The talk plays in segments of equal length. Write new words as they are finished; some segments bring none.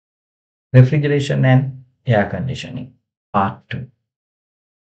Refrigeration and air conditioning. Part 2.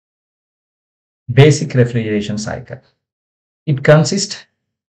 Basic refrigeration cycle. It consists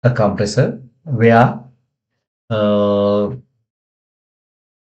a compressor where uh,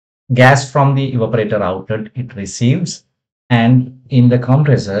 gas from the evaporator outlet it receives, and in the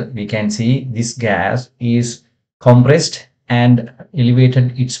compressor we can see this gas is compressed and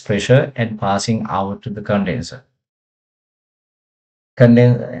elevated its pressure and passing out to the condenser.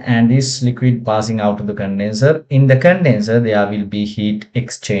 And this liquid passing out to the condenser. In the condenser there will be heat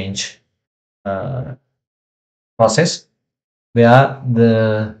exchange uh, process where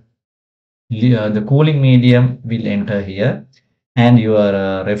the cooling medium will enter here and your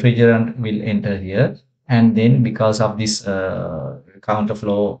refrigerant will enter here, and then because of this counter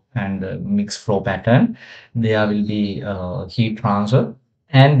flow and mix flow pattern there will be heat transfer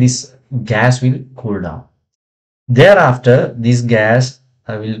and this gas will cool down. Thereafter this gas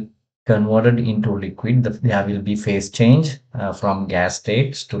will converted into liquid. There will be phase change from gas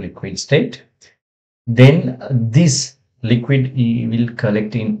states to liquid state. Then this liquid will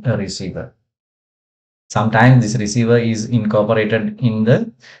collect in a receiver. Sometimes this receiver is incorporated in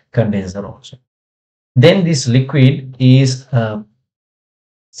the condenser also. Then this liquid is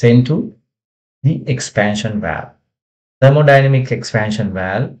sent to the expansion valve. Thermodynamic expansion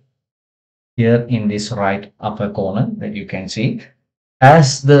valve here in this right upper corner that you can see.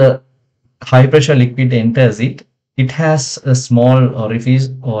 As the high pressure liquid enters it, it has a small orifice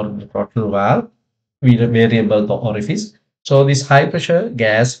or the throttle valve with a variable orifice. So this high pressure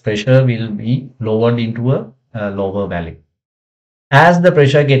gas pressure will be lowered into a lower value. As the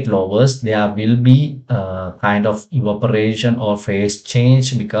pressure get lowers, there will be a kind of evaporation or phase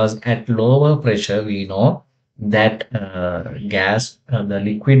change, because at lower pressure we know that the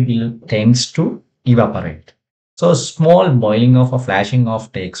liquid will tends to evaporate. So small boiling off or flashing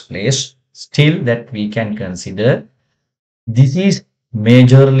off takes place. Still that we can consider this is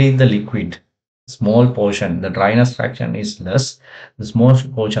majorly the liquid. Small portion, the dryness fraction is less. The small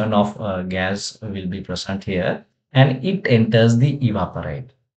portion of gas will be present here and it enters the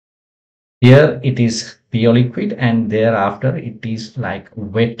evaporate. Here it is pure liquid and thereafter it is like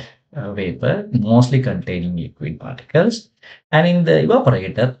wet vapor, mostly containing liquid particles. And in the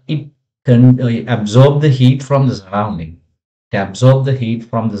evaporator, it can absorb the heat from the surrounding. It absorb the heat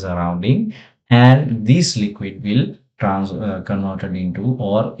from the surrounding, and this liquid will converted into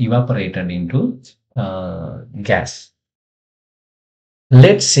or evaporated into gas.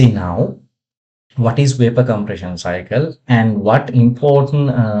 Let's see now what is vapor compression cycle and what important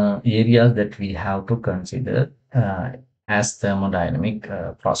areas that we have to consider as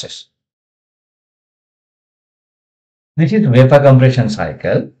thermodynamic process. This is vapor compression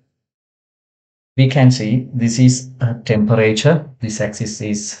cycle. We can see this is temperature. This axis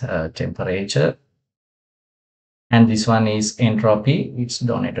is temperature. And this one is entropy. It's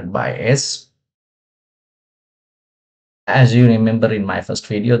denoted by S. As you remember in my first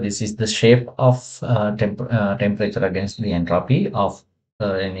video, this is the shape of temperature against the entropy of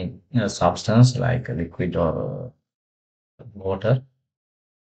any substance like a liquid or water.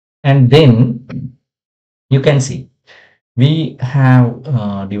 And then you can see we have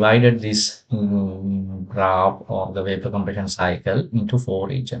divided this graph or the vapor compression cycle into 4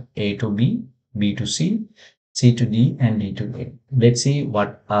 regions: A to B, B to C, C to D, and D to A. Let's see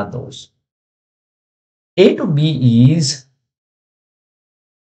what are those. A to B is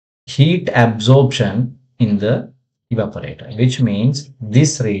heat absorption in the evaporator, which means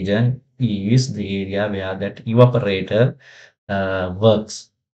this region is the area where that evaporator works.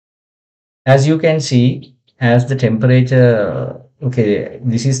 As you can see, as the temperature, okay,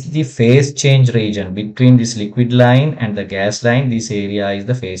 this is the phase change region between this liquid line and the gas line. This area is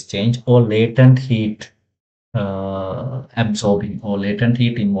the phase change or latent heat absorbing or latent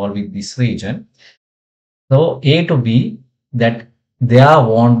heat involved with this region. So A to B, that there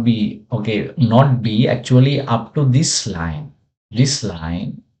won't be, okay, not B, actually up to this line,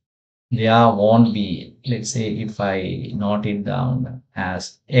 there won't be, let's say if I note it down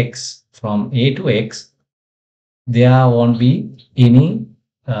as X, from A to X, there won't be any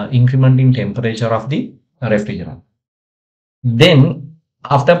increment in temperature of the refrigerant. Then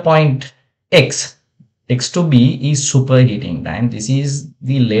after point X, X to B is superheating time. This is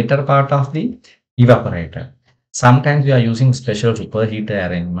the later part of the evaporator. Sometimes we are using special superheater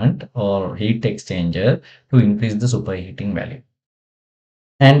arrangement or heat exchanger to increase the superheating value.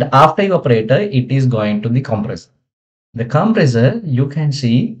 And after evaporator, it is going to the compressor. The compressor, you can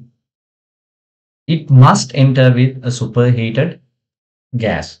see, it must enter with a superheated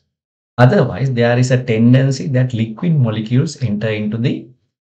gas. Otherwise, there is a tendency that liquid molecules enter into the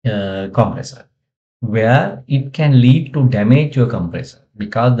compressor, where it can lead to damage your compressor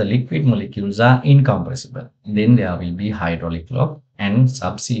because the liquid molecules are incompressible. Then there will be hydraulic lock and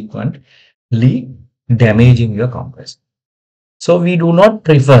subsequently damaging your compressor. So we do not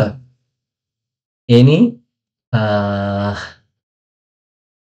prefer any uh,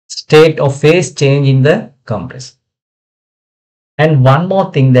 state of phase change in the compressor. And one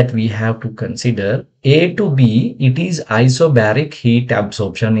more thing that we have to consider, A to B, it is isobaric heat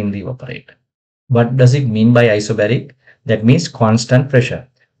absorption in the evaporator. What does it mean by isobaric? That means constant pressure.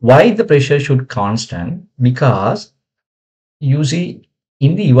 Why the pressure should constant? Because you see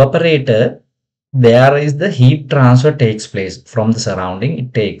in the evaporator, there is the heat transfer takes place from the surrounding,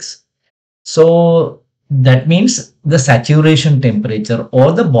 it takes. So that means the saturation temperature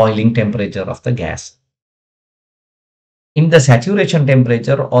or the boiling temperature of the gas. In the saturation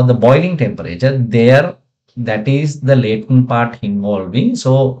temperature or the boiling temperature, there that is the latent part involving.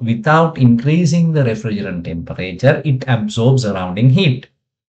 So without increasing the refrigerant temperature, it absorbs surrounding heat.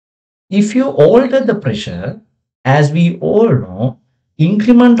 If you alter the pressure, as we all know,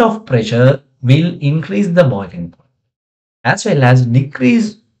 increment of pressure will increase the boiling point, as well as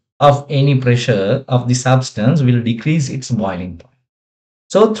decrease of any pressure of the substance will decrease its boiling point.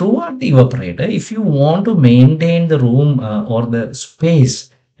 So throughout the evaporator, if you want to maintain the room or the space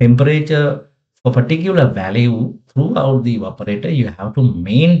temperature for particular value throughout the evaporator, you have to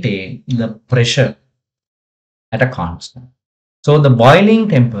maintain the pressure at a constant. So the boiling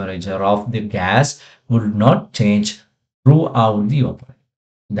temperature of the gas would not change throughout the evaporator.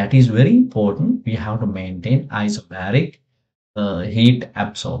 That is very important. We have to maintain isobaric heat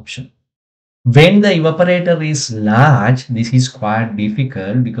absorption. When the evaporator is large, this is quite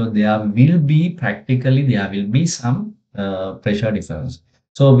difficult because there will be some pressure difference.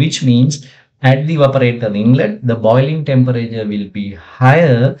 So which means at the evaporator inlet, the boiling temperature will be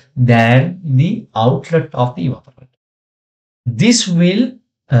higher than the outlet of the evaporator. This will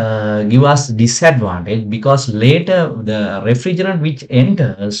give us disadvantage because later the refrigerant which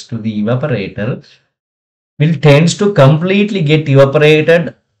enters to the evaporator will tends to completely get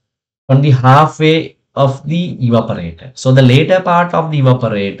evaporated on the halfway of the evaporator. So the later part of the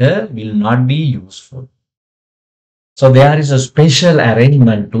evaporator will not be useful. So there is a special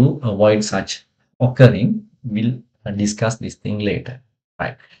arrangement to avoid such occurring. We'll discuss this thing later,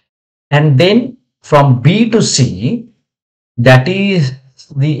 right? And then from B to C, that is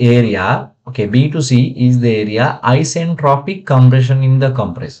the area, okay, B to C is the area isentropic compression in the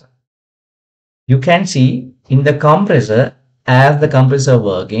compressor. You can see in the compressor, as the compressor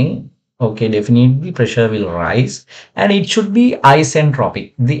working, okay, definitely pressure will rise and it should be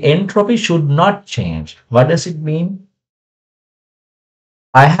isentropic. The entropy should not change. What does it mean?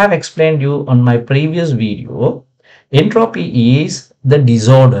 I have explained you on my previous video. Entropy is the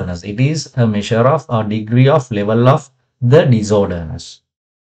disorderness. It is a measure of a degree of level of the disorderness.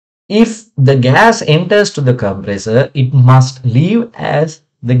 If the gas enters to the compressor, it must leave as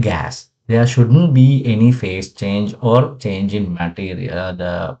the gas. There shouldn't be any phase change or change in material,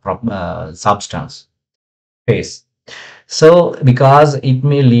 the substance phase. So because it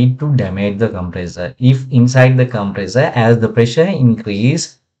may lead to damage the compressor. If inside the compressor, as the pressure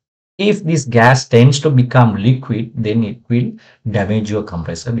increase, if this gas tends to become liquid, then it will damage your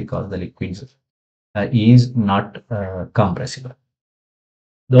compressor because the liquid is not compressible.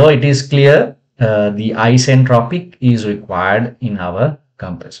 Though it is clear, the isentropic is required in our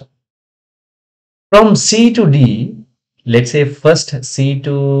compressor. From C to D, let's say first C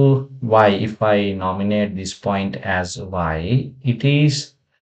to Y, if I nominate this point as Y, it is,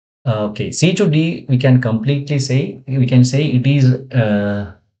 okay, C to D, we can say it is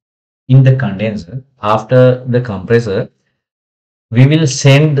in the condenser. After the compressor, we will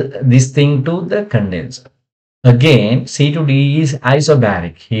send this thing to the condenser. Again, C to D is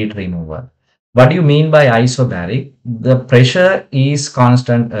isobaric heat removal. What do you mean by isobaric? The pressure is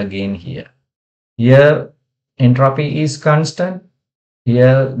constant again here. Here entropy is constant.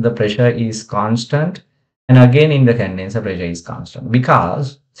 Here the pressure is constant. And again in the condenser pressure is constant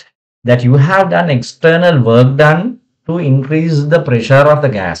because that you have done external work done to increase the pressure of the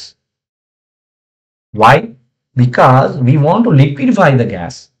gas. Why? Because we want to liquefy the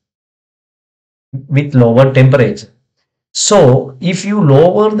gas with lower temperature. So if you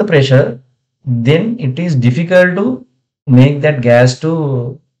lower the pressure, then it is difficult to make that gas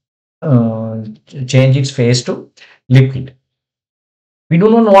to change its phase to liquid. We do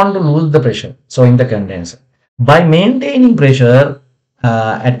not want to lose the pressure. So in the condenser, by maintaining pressure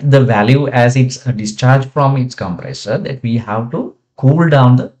at the value as it's discharged from its compressor, that we have to cool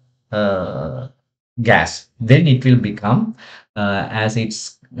down the gas. Then it will become as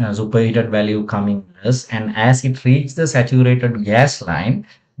it's superheated value coming less, and as it reaches the saturated gas line,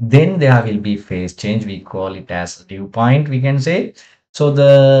 then there will be phase change. We call it as dew point, we can say. So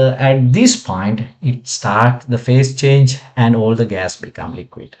the at this point it starts the phase change and all the gas become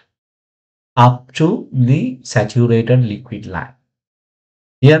liquid up to the saturated liquid line.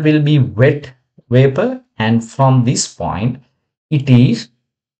 Here will be wet vapor, and from this point it is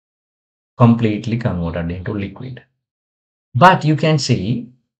completely converted into liquid. But you can see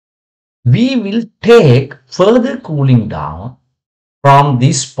we will take further cooling down from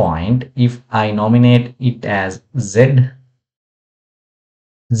this point. If I nominate it as Z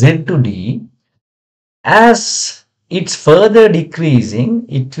to D, as it's further decreasing,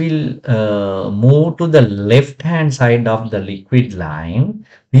 it will move to the left hand side of the liquid line.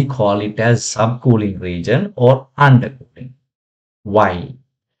 We call it as subcooling region or undercooling. Why?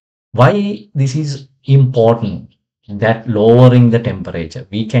 Why this is important? That lowering the temperature,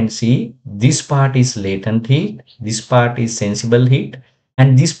 we can see this part is latent heat, this part is sensible heat,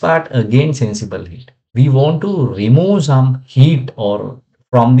 and this part again sensible heat. We want to remove some heat or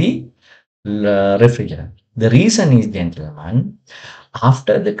from the refrigerant. The reason is, gentlemen,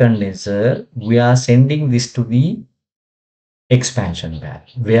 after the condenser we are sending this to the expansion valve,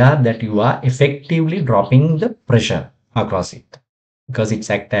 where that you are effectively dropping the pressure across it, because it's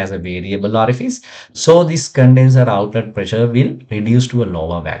act as a variable orifice. So this condenser outlet pressure will reduce to a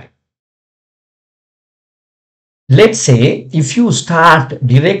lower value. Let's say if you start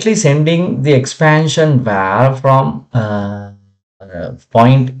directly sending the expansion valve from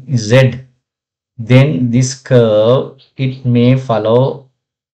point Z, then this curve, it may follow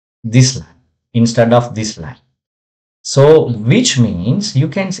this line instead of this line. So which means you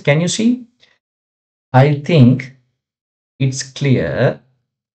can you see? I think it's clear.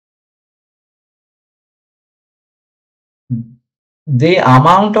 The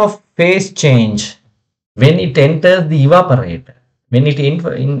amount of phase change when it enters the evaporator, when it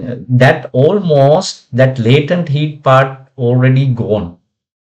in that almost that latent heat part already gone.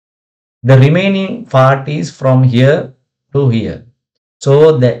 The remaining part is from here to here.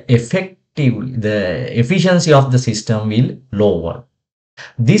 So the efficiency of the system will lower.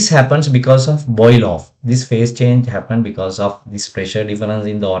 This happens because of boil off. This phase change happen because of this pressure difference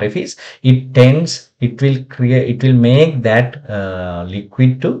in the orifice. It will make that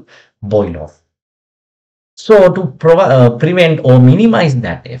liquid to boil off. So to prevent or minimize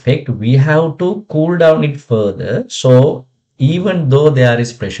that effect, we have to cool down it further. So even though there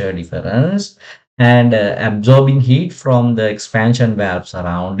is pressure difference and absorbing heat from the expansion valve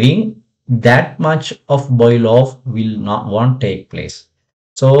surrounding, that much of boil off will not won't take place.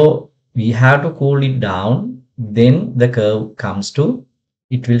 So we have to cool it down. Then the curve comes to,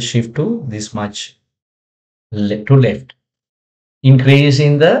 it will shift to this much to left,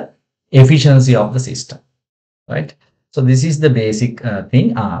 increasing the efficiency of the system, right? So this is the basic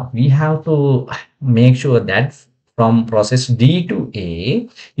thing. We have to make sure that from process D to A,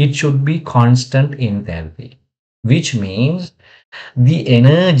 it should be constant enthalpy, which means the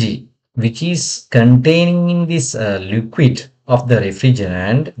energy which is containing in this liquid of the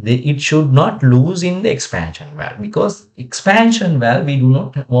refrigerant, it should not lose in the expansion valve, because expansion valve, we do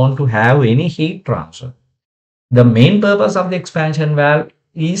not want to have any heat transfer. The main purpose of the expansion valve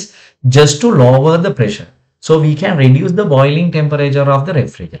is just to lower the pressure, so we can reduce the boiling temperature of the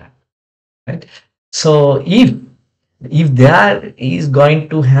refrigerant, right? So if there is going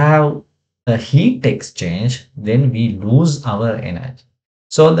to have a heat exchange, then we lose our energy.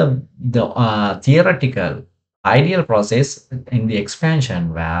 So the theoretical ideal process in the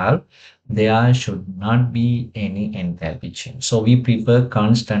expansion valve, there should not be any enthalpy change. So we prefer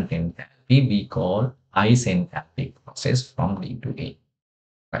constant enthalpy. We call isenthalpic process from D to A.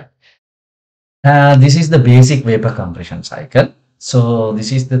 Right. This is the basic vapor compression cycle. So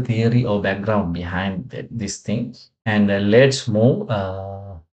this is the theory or background behind this thing. And let's move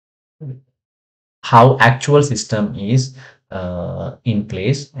how actual system is in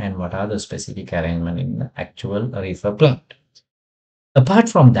place and what are the specific arrangement in the actual reefer plant. Apart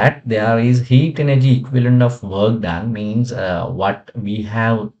from that, there is heat energy equivalent of work done, means what we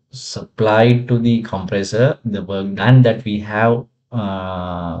have supplied to the compressor, the work done that we have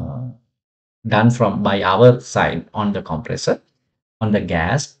done from by our side on the compressor, on the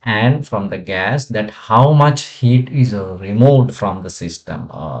gas, and from the gas, that how much heat is removed from the system,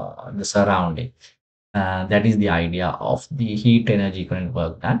 the surrounding. That is the idea of the heat energy equivalent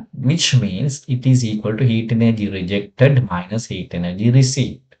work done, which means it is equal to heat energy rejected minus heat energy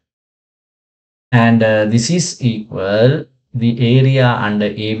received. And this is equal the area under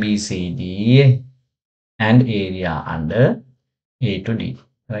ABCD and area under A to D,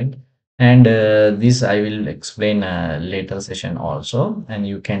 right? And this I will explain later session also, and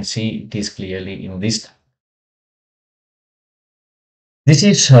you can see it is clearly in this. This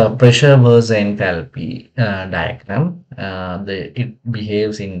is pressure versus enthalpy diagram. It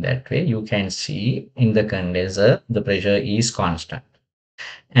behaves in that way. You can see in the condenser, the pressure is constant.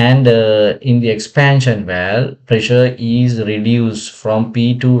 And in the expansion valve, pressure is reduced from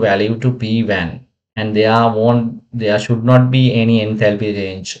P2 value to P1. And there should not be any enthalpy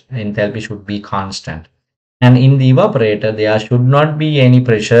range. Enthalpy should be constant. And in the evaporator, there should not be any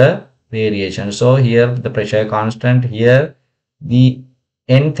pressure variation. So here the pressure constant, here the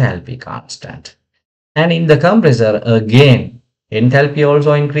enthalpy constant. And in the compressor, again, enthalpy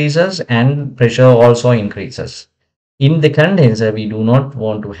also increases and pressure also increases. In the condenser, we do not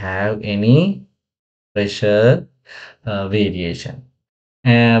want to have any pressure variation.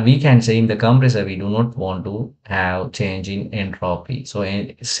 We can say in the compressor, we do not want to have change in entropy. So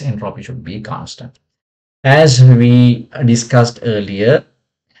entropy should be constant. As we discussed earlier,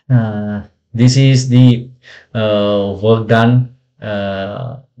 this is the work done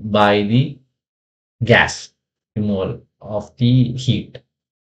by the gas removal of the heat.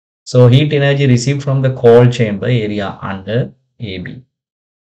 So heat energy received from the cold chamber area under AB,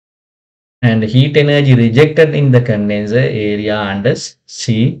 and heat energy rejected in the condenser area under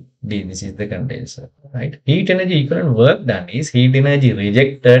CD. This is the condenser, right? Heat energy equivalent work done is heat energy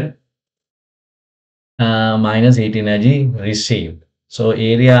rejected minus heat energy received. So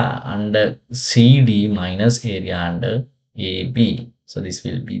area under CD minus area under AB. So this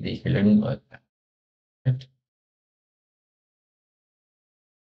will be the equivalent work done. Right?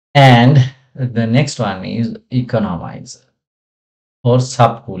 And the next one is economizer or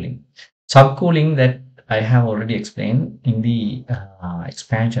subcooling. Subcooling, that I have already explained in the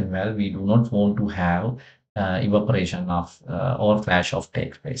expansion valve, we do not want to have evaporation of or flash of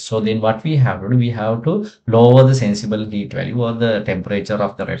takes place. So then what we have to do, we have to lower the sensible heat value or the temperature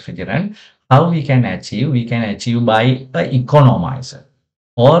of the refrigerant. How we can achieve? We can achieve by a economizer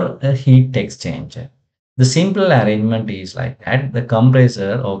or a heat exchanger. The simple arrangement is like that. The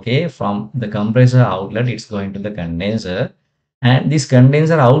compressor, okay, from the compressor outlet, it's going to the condenser, and this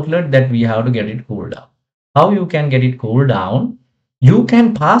condenser outlet, that we have to get it cooled down. How you can get it cooled down? You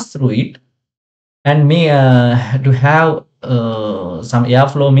can pass through it and may to have some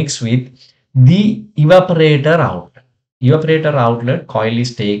airflow mixed with the evaporator outlet. Evaporator outlet coil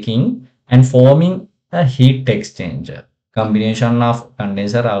is taking and forming a heat exchanger, combination of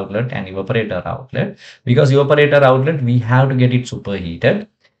condenser outlet and evaporator outlet. Because evaporator outlet, we have to get it superheated.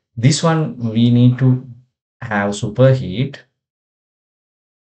 This one we need to have superheat,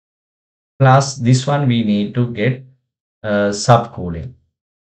 plus this one we need to get subcooling.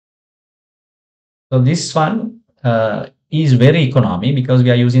 So this one is very economy, because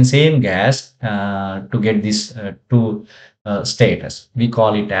we are using same gas to get this two status. We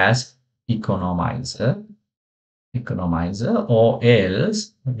call it as economizer, or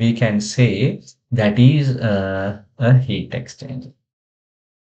else we can say that is a heat exchanger.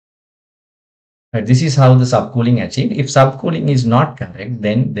 Right, this is how the subcooling achieved. If subcooling is not correct,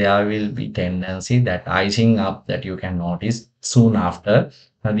 then there will be tendency that icing up that you can notice soon after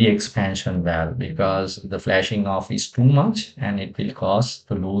the expansion valve, because the flashing off is too much and it will cause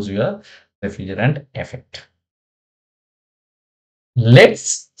to lose your refrigerant effect.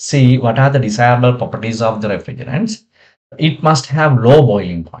 Let's see what are the desirable properties of the refrigerants. It must have low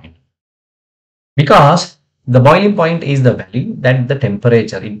boiling point, because the boiling point is the value that the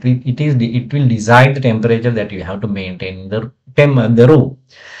temperature, it will decide the temperature that you have to maintain the room.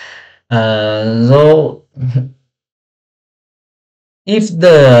 So if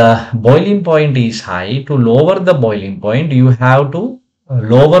the boiling point is high, to lower the boiling point, you have to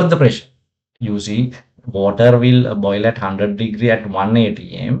lower the pressure. You see, water will boil at 100 degree at 1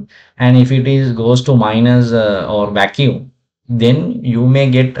 atm, and if it is goes to minus or vacuum, then you may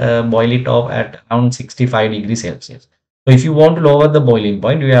get boil it off at around 65 degrees Celsius. So if you want to lower the boiling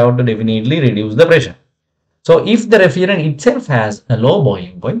point, you have to definitely reduce the pressure. So if the refrigerant itself has a low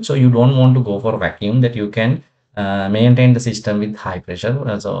boiling point, so you don't want to go for vacuum, that you can maintain the system with high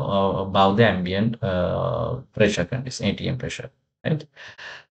pressure, so above the ambient pressure condition, ATM pressure, right?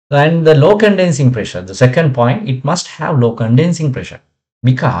 And the low condensing pressure, the second point, it must have low condensing pressure,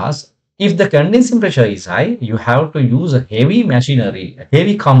 because if the condensing pressure is high, you have to use a heavy machinery, a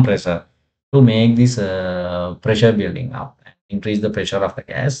heavy compressor to make this pressure building up, increase the pressure of the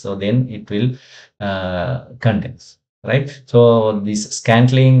gas, so then it will condense, right? So this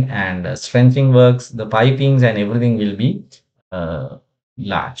scantling and strengthening works, the pipings and everything will be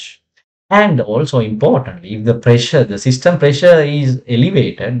large. And also importantly, if the pressure, the system pressure is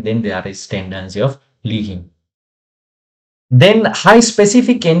elevated, then there is tendency of leaking. Then high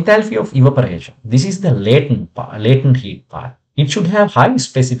specific enthalpy of evaporation. This is the latent heat part. It should have high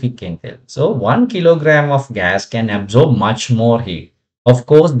specific enthalpy. So 1 kilogram of gas can absorb much more heat. Of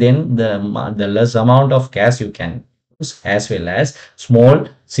course, then the less amount of gas you can use, as well as small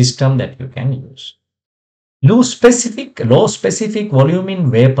system that you can use. Low specific volume in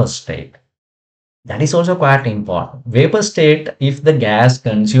vapor state. That is also quite important. Vapor state, if the gas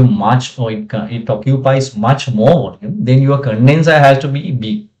consume much or it occupies much more volume, then your condenser has to be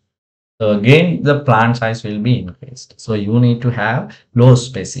big. So again, the plant size will be increased. So you need to have low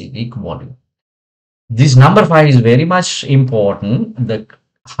specific volume. This number 5 is very much important, the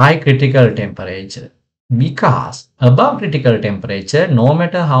high critical temperature. Because above critical temperature, no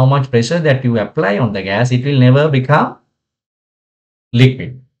matter how much pressure that you apply on the gas, it will never become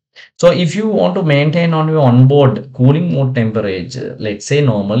liquid. So if you want to maintain on your onboard cooling mode temperature, let's say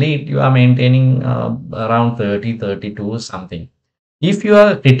normally you are maintaining around 30, 32 something. If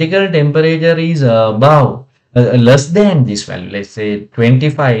your critical temperature is above, less than this value, let's say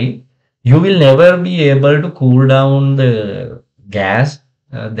 25, you will never be able to cool down the gas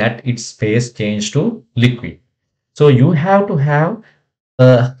that its phase change to liquid. So you have to have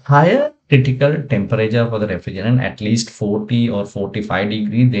a higher critical temperature for the refrigerant, at least 40 or 45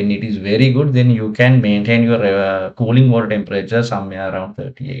 degrees, then it is very good. Then you can maintain your cooling water temperature somewhere around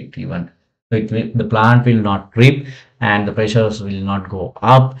 38 even. So the plant will not trip and the pressures will not go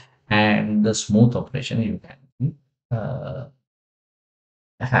up, and the smooth operation you can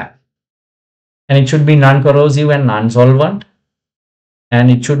have. And it should be non-corrosive and non-solvent, and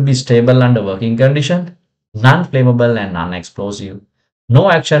it should be stable under working condition, non-flammable and non-explosive,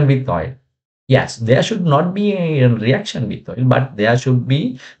 no action with oil. Yes, there should not be a reaction with oil, but there should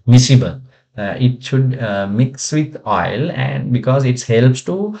be miscible. It should mix with oil, and because it helps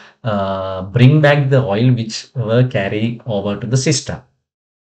to bring back the oil which were carried over to the system.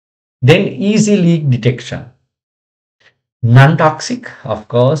 Then easy leak detection. Non-toxic, of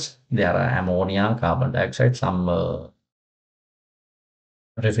course, there are ammonia, carbon dioxide, some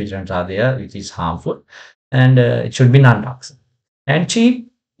refrigerants are there which is harmful, and it should be non-toxic and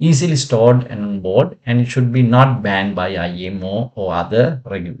cheap, easily stored and on board, and it should be not banned by IMO or other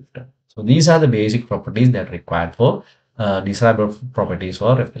regulator. So these are the basic properties that are required for desirable properties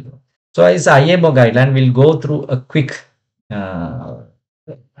for refrigerant. So as IMO guideline, we'll go through a quick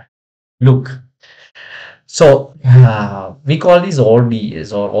look. So we call these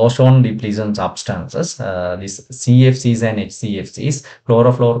ODS or ozone depletion substances, these CFCs and HCFCs,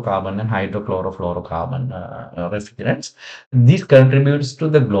 chlorofluorocarbon and hydrochlorofluorocarbon refrigerants. This contributes to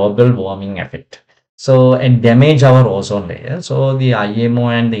the global warming effect. So and damage our ozone layer. So the IMO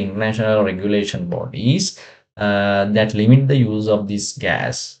and the international regulation bodies that limit the use of this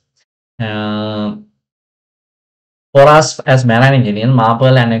gas. For us as marine engineer,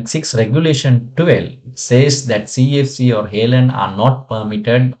 MARPL Annex 6 Regulation 12 says that CFC or halon are not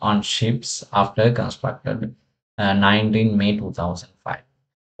permitted on ships after constructed 19 May 2005.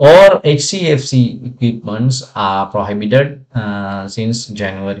 Or HCFC equipments are prohibited since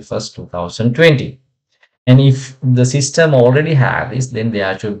January 1st, 2020. And if the system already has this, then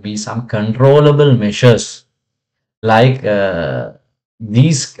there should be some controllable measures like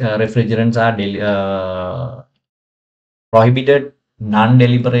these refrigerants are prohibited,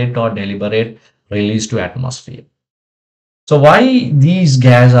 non-deliberate or deliberate release to atmosphere. So why these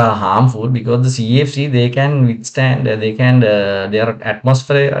gases are harmful? Because the CFC, they can withstand, their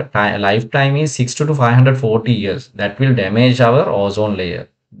atmosphere lifetime is 60 to 540 years. That will damage our ozone layer,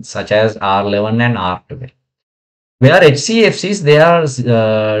 such as R11 and R12. Where HCFCs, they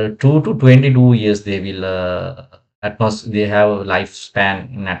are 2 to 22 years, they will they have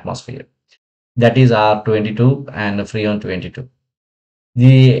lifespan in atmosphere. That is R22 and Freon 22.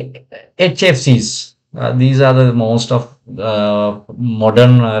 The HFCs, these are the most of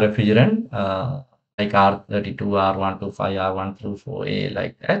modern refrigerant like R32, R125, R124A,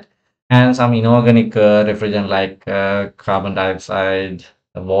 like that, and some inorganic refrigerant like carbon dioxide,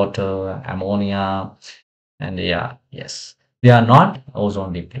 water, ammonia, and yes, they are not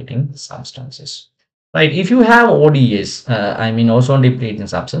ozone depleting substances. Right, if you have ODS, I mean ozone depleting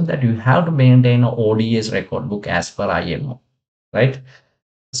substance, that you have to maintain an ODS record book as per IMO, right?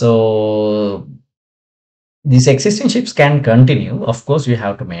 So these existing ships can continue. Of course, you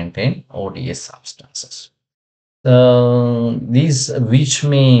have to maintain ODS substances. These which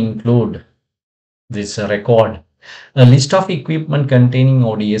may include this record, a list of equipment containing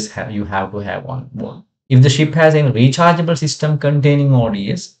ODS you have to have on board. If the ship has a rechargeable system containing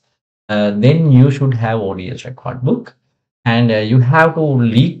ODS, then you should have ODS record book, and you have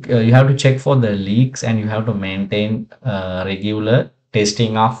to check for the leaks, and you have to maintain regular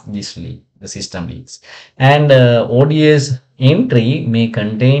testing of this leak, the system leaks. And ODS entry may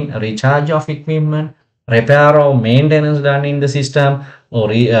contain recharge of equipment, repair or maintenance done in the system, or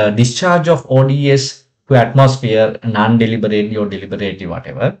discharge of ODS to atmosphere, non-deliberately or deliberately,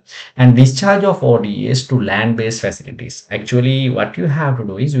 whatever, and discharge of ODS to land-based facilities. Actually, what you have to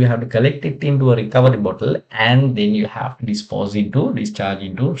do is you have to collect it into a recovery bottle, and then you have to discharge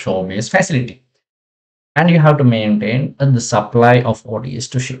into shore-based facility. And you have to maintain the supply of ODS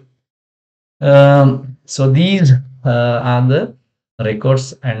to ship. So these are the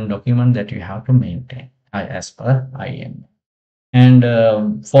records and documents that you have to maintain as per IM. And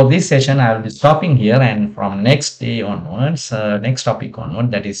for this session, I will be stopping here. And from next day onwards, next topic onward,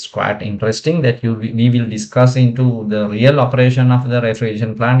 that is quite interesting, that we will discuss into the real operation of the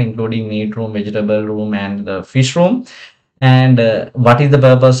refrigeration plant, including meat room, vegetable room, and the fish room. And what is the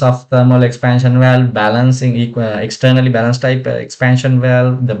purpose of thermal expansion valve, balancing externally balanced type expansion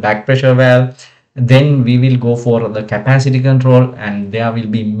valve, the back pressure valve. Then we will go for the capacity control, and there will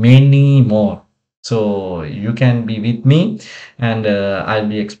be many more. So you can be with me, and I'll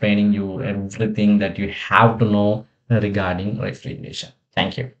be explaining you everything that you have to know regarding refrigeration.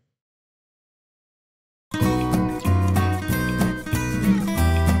 Thank you.